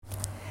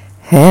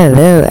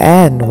Hello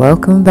and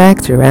welcome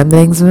back to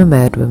Ramblings of a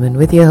Mad Woman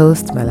with your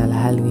host Malala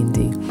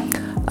Halwindi.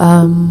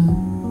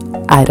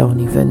 I don't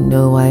even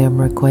know why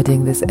I'm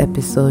recording this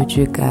episode,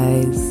 you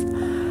guys.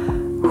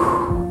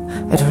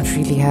 I don't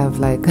really have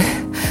like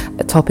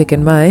a topic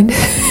in mind.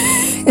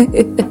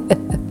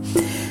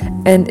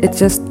 And it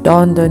just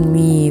dawned on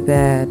me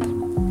that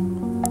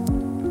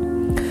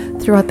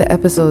throughout the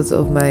episodes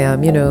of my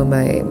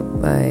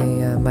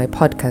my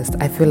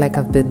podcast, I feel like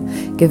I've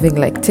been giving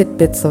like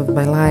tidbits of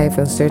my life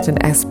and certain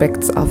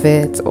aspects of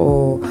it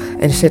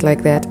and shit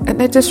like that,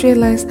 and I just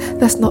realized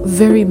that's not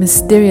very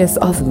mysterious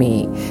of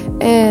me.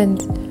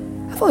 And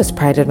I've always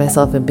prided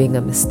myself in being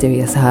a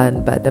mysterious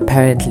hun, but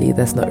apparently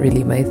that's not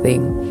really my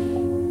thing,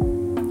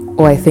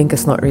 or I think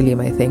it's not really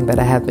my thing. But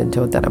I have been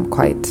told that I'm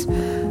quite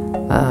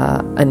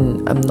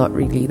and I'm not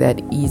really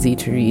that easy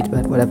to read,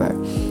 but whatever.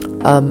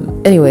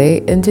 Anyway,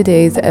 in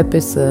today's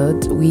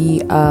episode,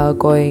 we are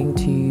going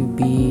to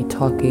be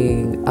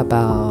talking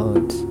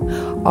about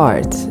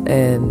art,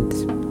 and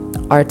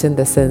art in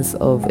the sense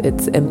of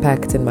its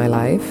impact in my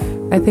life,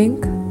 I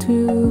think,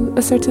 to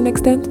a certain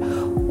extent,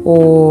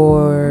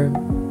 or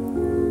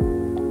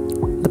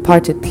the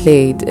part it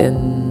played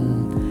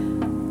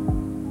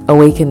in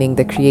awakening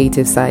the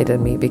creative side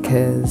in me,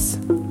 because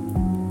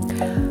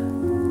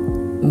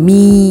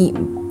me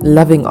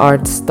loving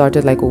art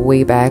started like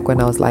way back when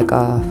I was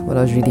when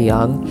I was really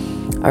young.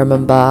 I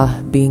remember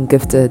being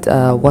gifted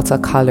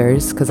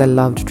watercolors because I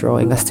loved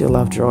drawing. I still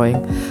love drawing.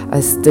 I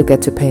still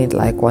get to paint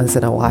like once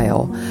in a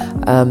while.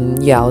 I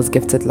was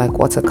gifted like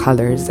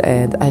watercolors,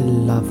 and I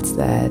loved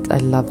that. I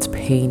loved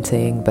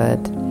painting, but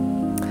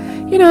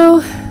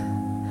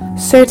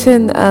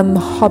certain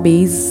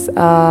hobbies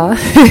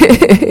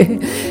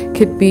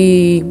could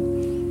be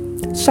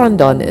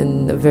shunned on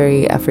in a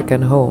very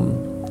African home.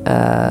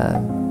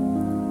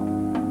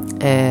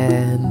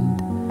 And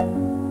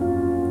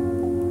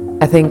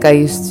I think I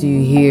used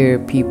to hear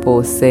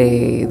people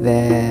say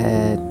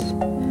that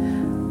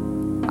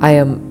I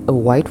am a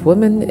white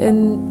woman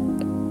in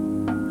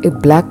a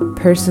black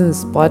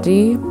person's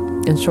body.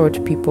 In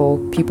short, people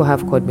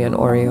have called me an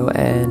Oreo,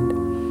 and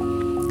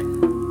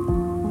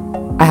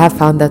I have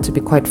found that to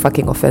be quite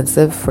fucking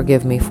offensive.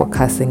 Forgive me for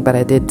cussing, but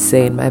I did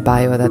say in my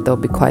bio that there'll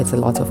be quite a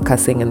lot of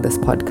cussing in this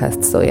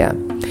podcast. So yeah,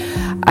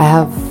 I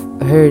have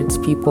heard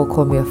people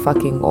call me a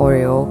fucking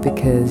Oreo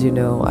because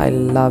I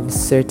love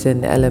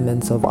certain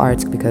elements of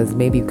art, because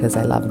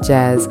I love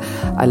jazz,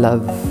 I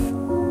love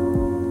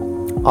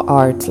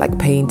art like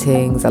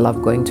paintings, I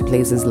love going to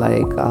places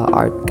like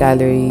art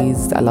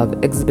galleries, I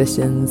love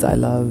exhibitions, I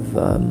love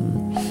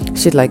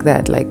shit like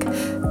that. Like,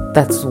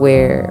 that's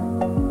where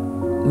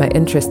my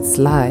interests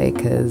lie,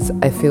 because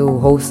I feel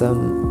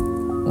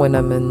wholesome when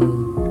I'm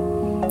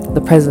in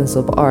the presence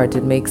of art.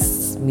 It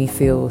makes me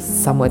feel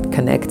somewhat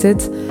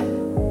connected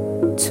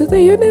to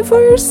the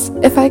universe,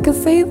 if I could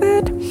say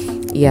that.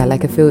 Yeah,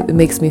 like it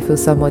makes me feel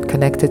somewhat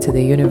connected to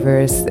the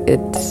universe.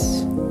 It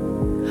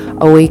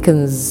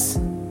awakens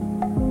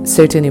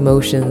certain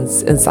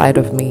emotions inside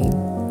of me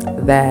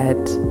that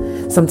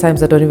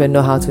sometimes I don't even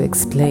know how to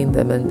explain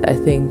them. And I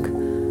think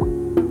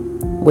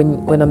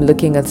when I'm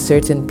looking at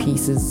certain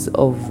pieces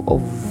of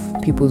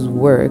people's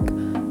work,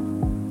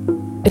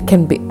 it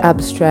can be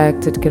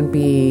abstract, it can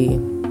be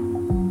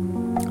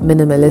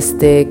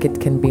minimalistic, it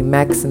can be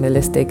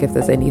maximalistic, if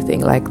there's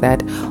anything like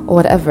that, or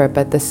whatever,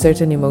 but there's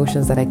certain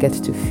emotions that I get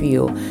to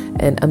feel,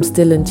 and I'm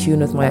still in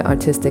tune with my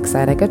artistic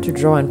side. I get to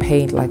draw and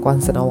paint like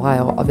once in a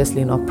while,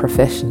 obviously not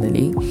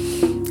professionally,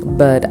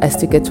 but I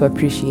still get to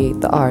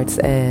appreciate the arts.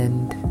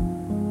 And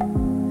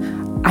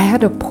I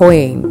had a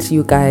point,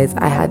 you guys,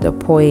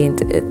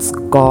 it's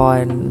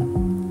gone.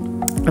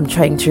 I'm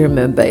trying to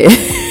remember it.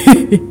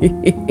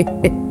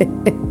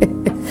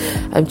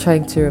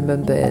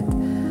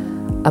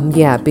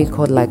 Being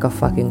called like a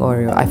fucking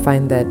Oreo, I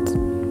find that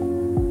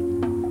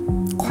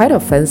quite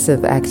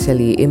offensive,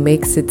 actually. It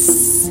makes it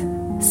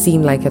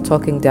seem like you're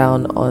talking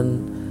down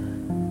on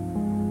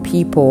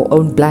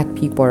black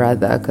people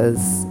rather,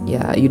 because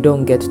you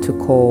don't get to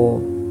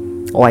call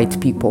white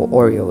people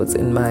Oreos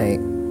in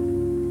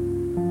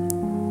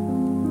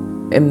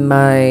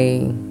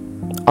my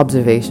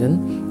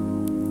observation.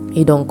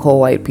 You don't call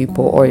white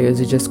people Oreos,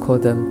 you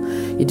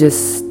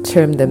just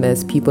term them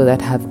as people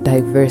that have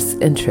diverse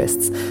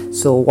interests.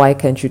 So why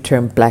can't you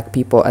term black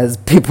people as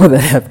people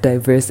that have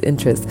diverse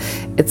interests?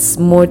 It's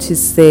more to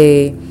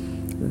say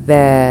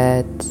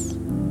that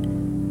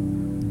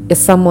it's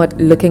somewhat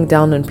looking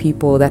down on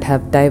people that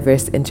have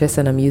diverse interests,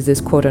 and I'm using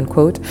this quote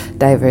unquote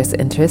diverse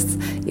interests.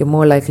 You're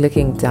more like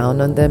looking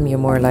down on them. You're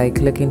more like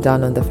looking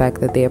down on the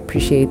fact that they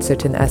appreciate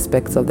certain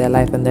aspects of their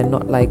life, and they're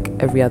not like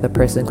every other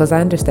person. Because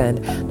I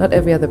understand not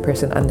every other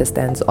person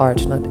understands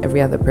art, not every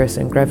other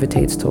person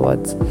gravitates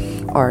towards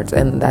art,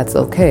 and that's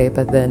okay.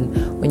 But then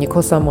when you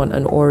call someone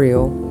an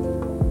Oreo,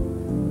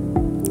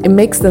 it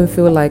makes them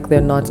feel like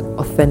they're not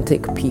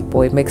authentic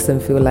people. It makes them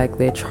feel like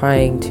they're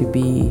trying to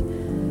be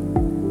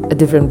a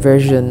different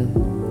version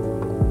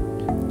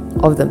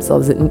of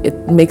themselves.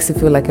 It makes it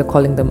feel like you're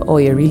calling them, oh,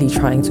 you're really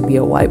trying to be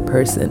a white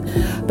person.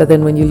 But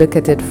then when you look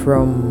at it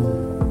from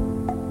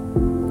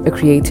a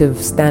creative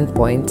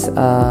standpoint,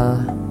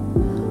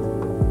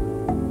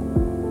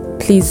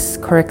 please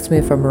correct me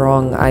if I'm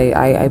wrong.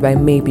 I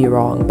may be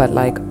wrong, but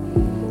like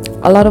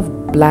a lot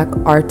of black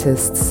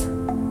artists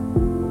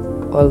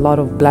or a lot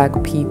of black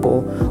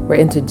people were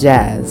into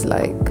jazz.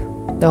 Like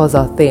that was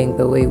our thing,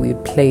 the way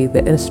we'd play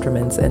the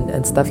instruments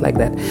and stuff like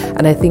that.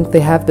 And I think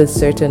they have this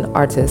certain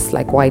artists,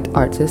 like white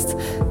artists,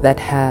 that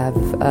have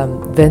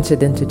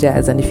ventured into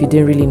jazz. And if you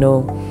didn't really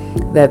know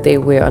that they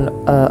were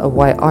a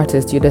white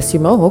artist, you'd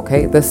assume, oh,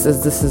 okay, this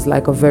is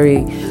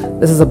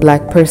a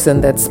black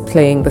person that's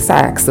playing the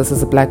sax. This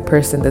is a black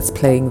person that's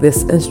playing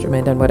this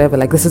instrument and whatever.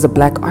 Like this is a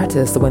black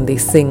artist when they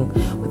sing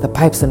with the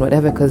pipes and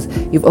whatever, because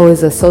you've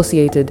always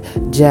associated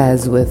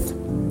jazz with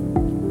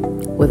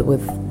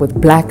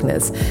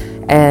blackness.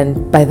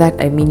 And by that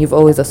I mean you've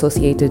always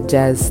associated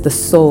jazz, the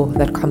soul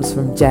that comes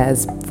from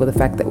jazz, for the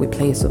fact that we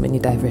play so many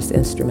diverse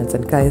instruments.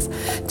 And guys,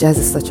 jazz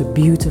is such a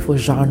beautiful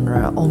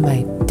genre. Oh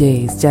my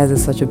days, jazz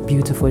is such a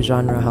beautiful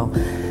genre. How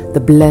the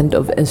blend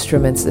of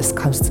instruments just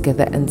comes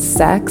together. And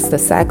the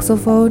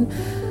saxophone,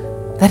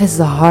 that is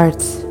the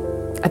heart.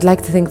 I'd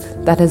like to think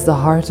that is the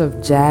heart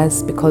of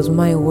jazz, because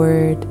my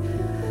word,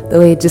 the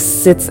way it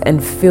just sits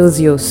and fills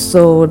your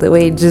soul, the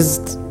way it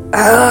just,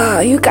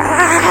 you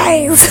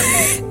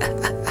guys.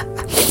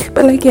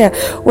 But like, yeah,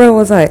 where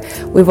was I?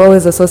 We've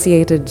always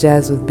associated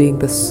jazz with being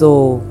the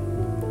soul.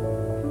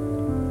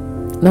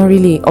 Not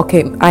really.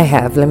 Okay, I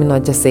have. Let me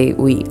not just say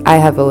we. I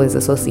have always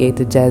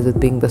associated jazz with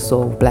being the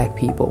soul of black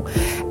people.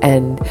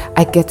 And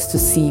I get to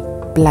see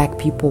black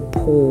people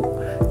pour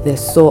their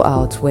soul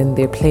out when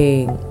they're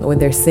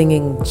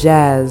singing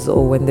jazz,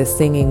 or when they're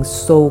singing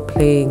soul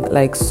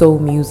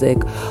music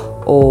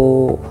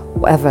or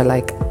whatever.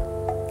 Like,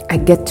 I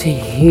get to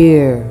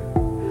hear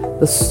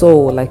the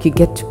soul. Like, you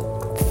get to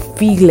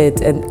feel it.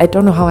 And I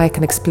don't know how I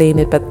can explain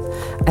it, but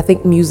I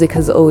think music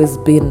has always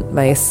been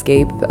my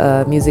escape.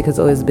 Music has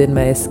always been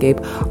my escape.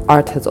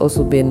 Art has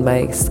also been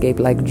my escape.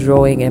 Like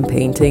drawing and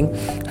painting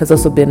has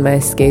also been my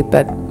escape.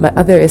 But my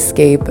other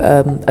escape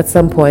at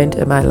some point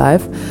in my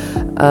life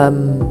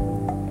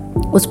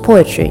was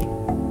poetry.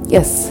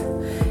 Yes.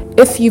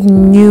 If you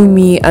knew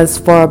me as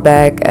far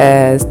back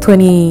as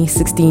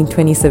 2016,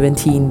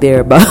 2017,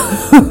 thereabout,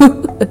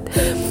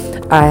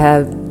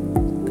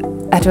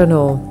 I don't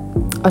know,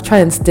 I'll try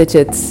and stitch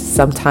it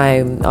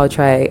sometime. I'll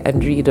try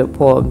and read a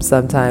poem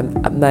sometime.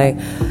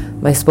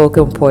 My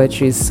spoken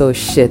poetry is so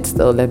shit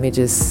though. Let me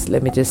just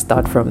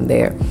start from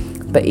there.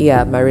 But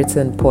yeah, my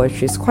written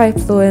poetry is quite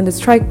fluent.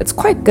 It's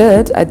quite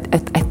good.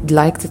 I'd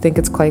like to think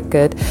it's quite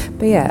good.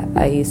 But yeah,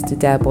 I used to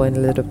dabble in a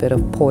little bit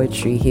of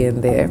poetry here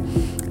and there.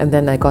 And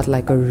then I got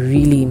like a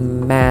really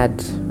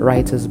mad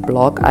writer's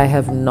block. I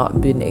have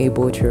not been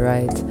able to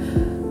write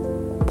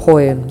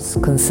poems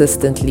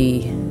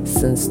consistently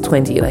since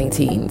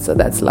 2019. So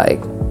that's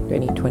like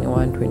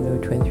 2021, 22,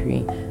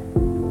 23.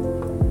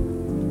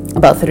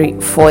 About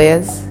 4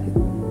 years,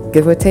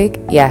 give or take.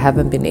 Yeah, I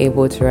haven't been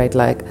able to write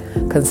like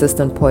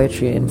consistent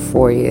poetry in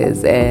 4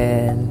 years,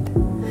 and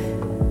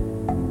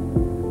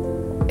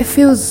it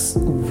feels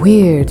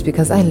weird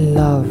because I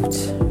loved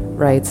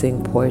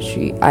writing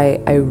poetry.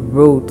 I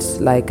wrote,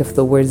 like, if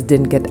the words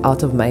didn't get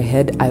out of my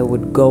head, I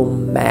would go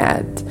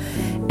mad.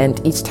 And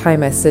each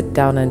time I sit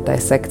down and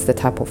dissect the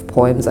type of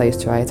poems I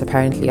used to write,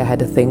 apparently I had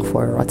a thing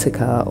for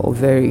erotica or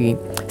very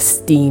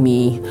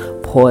steamy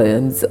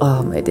poems.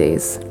 Oh, my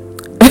days.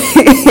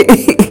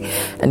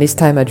 And each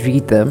time I'd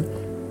read them,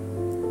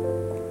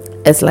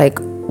 it's like,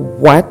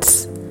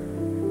 what?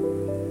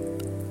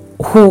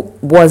 Who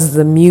was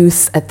the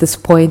muse at this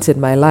point in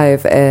my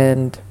life?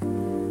 And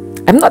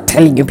I'm not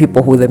telling you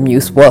people who the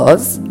muse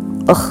was.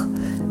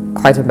 Ugh,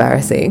 quite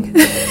embarrassing.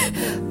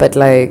 But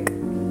like,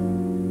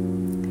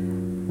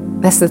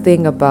 that's the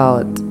thing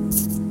about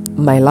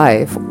my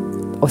life,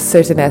 or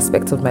certain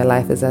aspects of my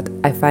life, is that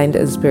I find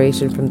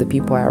inspiration from the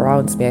people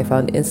around me. I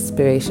found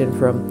inspiration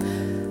from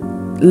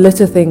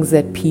little things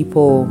that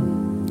people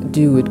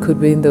do. It could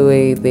be in the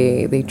way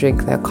they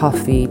drink their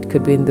coffee. It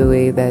could be in the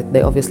way that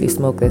they obviously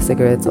smoke their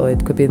cigarettes, or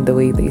it could be in the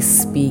way they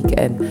speak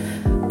and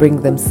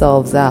bring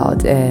themselves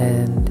out.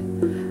 And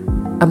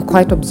I'm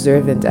quite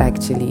observant,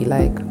 actually.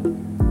 Like,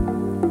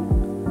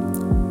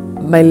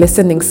 my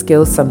listening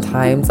skills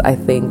sometimes, I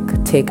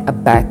think, take a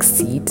back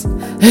seat.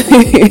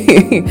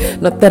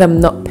 Not that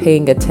I'm not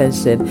paying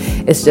attention,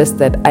 it's just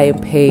that I am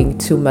paying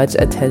too much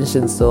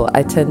attention. So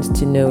I tend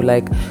to know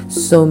like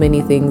so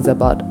many things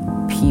about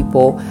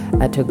people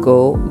at a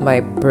go. My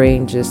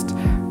brain just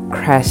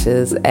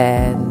crashes,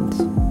 and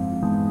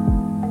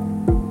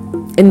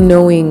in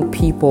knowing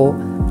people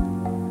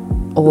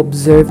or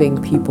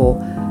observing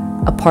people,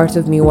 a part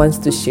of me wants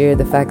to share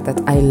the fact that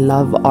I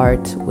love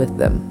art with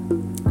them.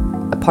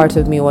 A part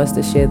of me wants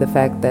to share the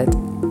fact that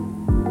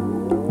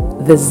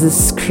there's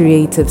this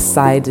creative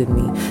side in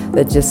me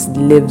that just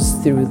lives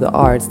through the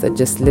arts, that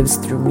just lives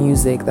through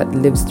music, that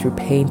lives through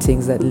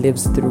paintings, that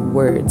lives through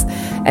words.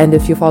 And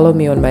if you follow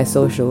me on my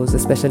socials,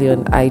 especially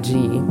on IG,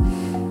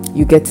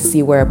 you get to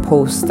see where I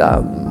post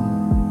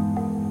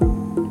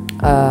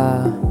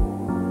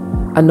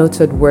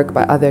annotated work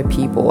by other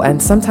people,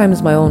 and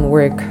sometimes my own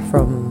work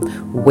from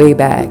way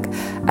back.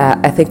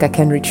 I think I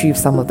can retrieve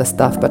some of the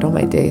stuff, but oh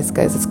my days,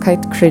 guys, it's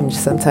quite cringe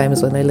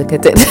sometimes when I look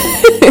at it.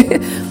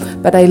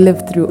 But I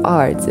live through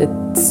art.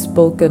 It's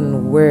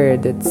spoken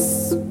word,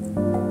 it's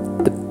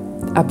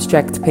the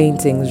abstract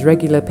paintings,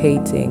 regular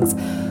paintings,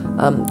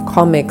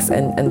 comics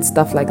and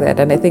stuff like that.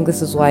 And I think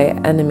this is why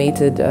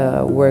animated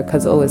work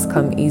has always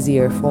come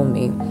easier for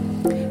me.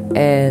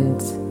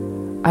 And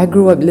I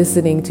grew up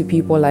listening to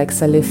people like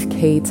Salif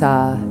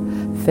Keita,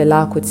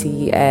 Fela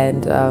Kuti,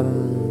 and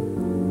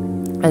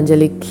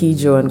Angelique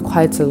Kidjo, and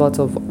quite a lot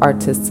of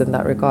artists in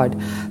that regard.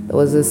 There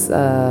was this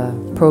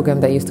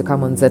program that used to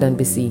come on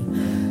ZNBC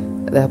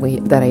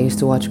that I used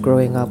to watch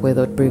growing up, where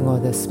they'd bring all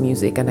this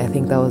music, and I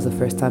think that was the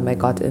first time I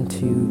got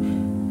into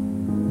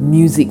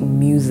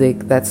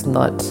music that's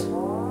not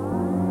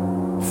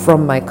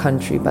from my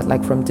country, but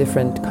like from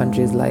different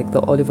countries, like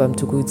the Oliver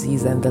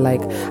Mtukudzi's and the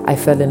like. I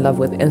fell in love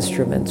with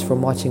instruments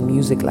from watching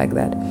music like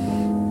that.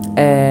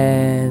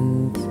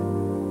 And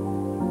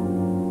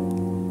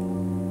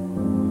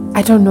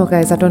I don't know,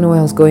 guys, I don't know where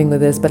I was going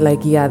with this, but like,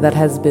 yeah, that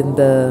has been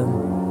the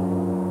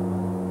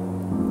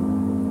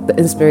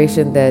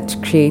inspiration that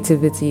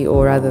creativity,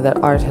 or rather that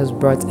art, has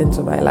brought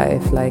into my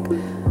life. Like,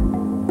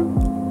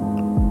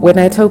 when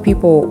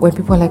people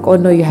are like, oh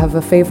no, you have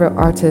a favorite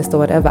artist or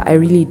whatever, I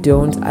really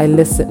don't.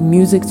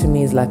 Music to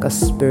me is like a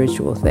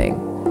spiritual thing.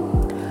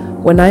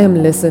 When I am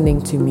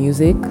listening to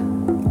music,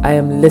 I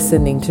am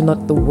listening to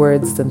not the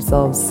words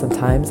themselves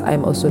sometimes.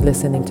 I'm also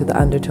listening to the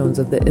undertones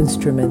of the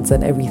instruments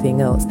and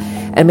everything else.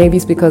 And maybe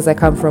it's because I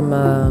come from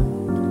a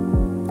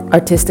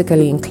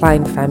artistically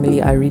inclined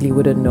family, I really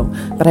wouldn't know.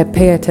 But I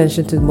pay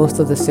attention to most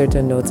of the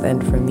certain notes.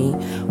 And for me,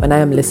 when I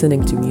am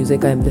listening to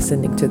music, I am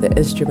listening to the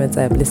instruments,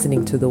 I am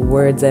listening to the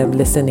words, I am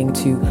listening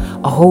to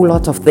a whole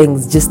lot of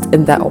things just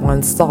in that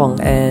one song,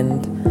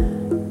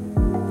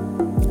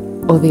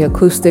 or the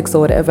acoustics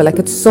or whatever. Like,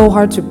 it's so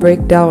hard to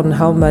break down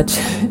how much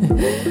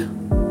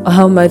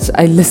how much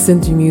I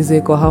listen to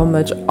music, or how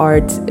much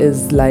art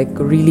is like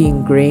really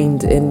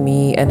ingrained in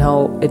me, and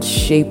how it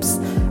shapes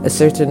a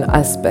certain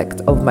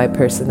aspect of my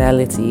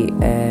personality.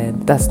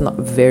 And that's not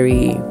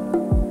very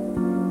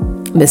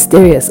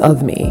mysterious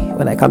of me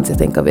when I come to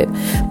think of it.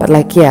 But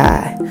like,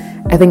 yeah,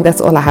 I think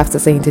that's all I have to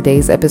say in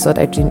today's episode.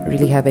 I didn't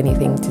really have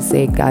anything to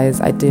say,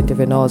 guys. I didn't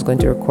even know I was going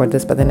to record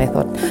this, but then I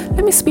thought,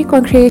 let me speak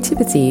on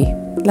creativity.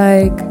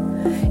 Like,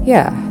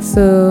 yeah,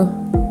 so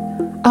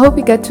I hope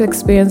you get to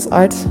experience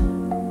art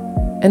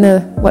in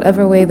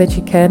whatever way that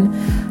you can,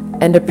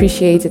 and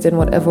appreciate it in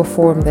whatever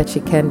form that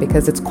you can,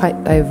 because it's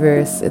quite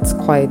diverse, it's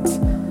quite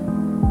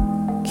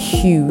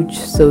huge,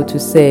 so to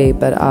say.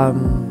 But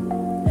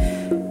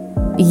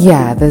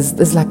yeah,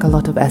 there's like a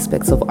lot of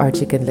aspects of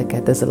art you can look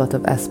at. There's a lot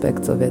of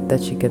aspects of it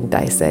that you can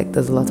dissect.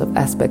 There's a lot of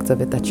aspects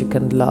of it that you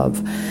can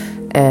love.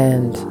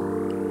 And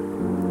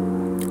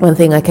one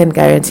thing I can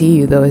guarantee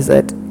you, though, is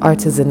that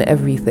art is in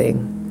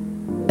everything.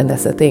 And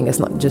that's the thing, it's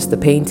not just the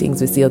paintings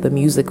we see or the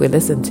music we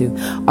listen to.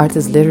 Art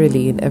is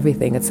literally in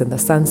everything. It's in the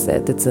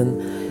sunset, it's in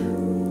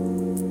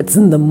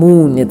the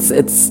moon, it's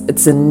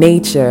in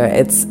nature,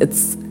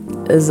 it's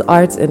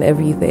art in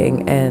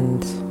everything.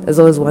 And there's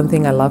always one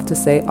thing I love to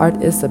say: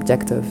 art is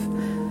subjective.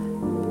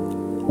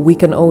 We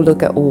can all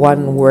look at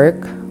one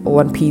work, or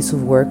one piece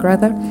of work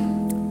rather,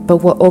 but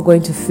we're all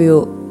going to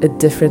feel it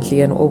differently,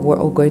 and we're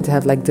all going to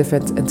have like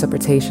different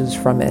interpretations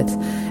from it.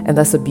 And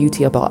that's the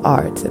beauty about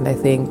art. And I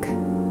think,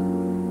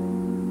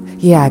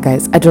 yeah,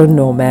 guys, I don't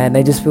know, man.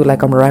 I just feel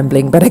like I'm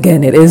rambling. But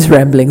again, it is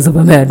Ramblings of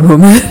a Mad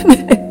Woman.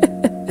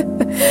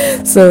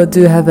 So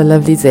do have a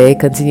lovely day.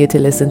 Continue to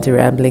listen to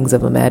Ramblings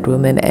of a Mad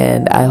Woman.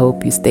 And I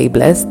hope you stay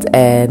blessed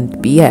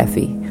and be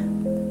happy.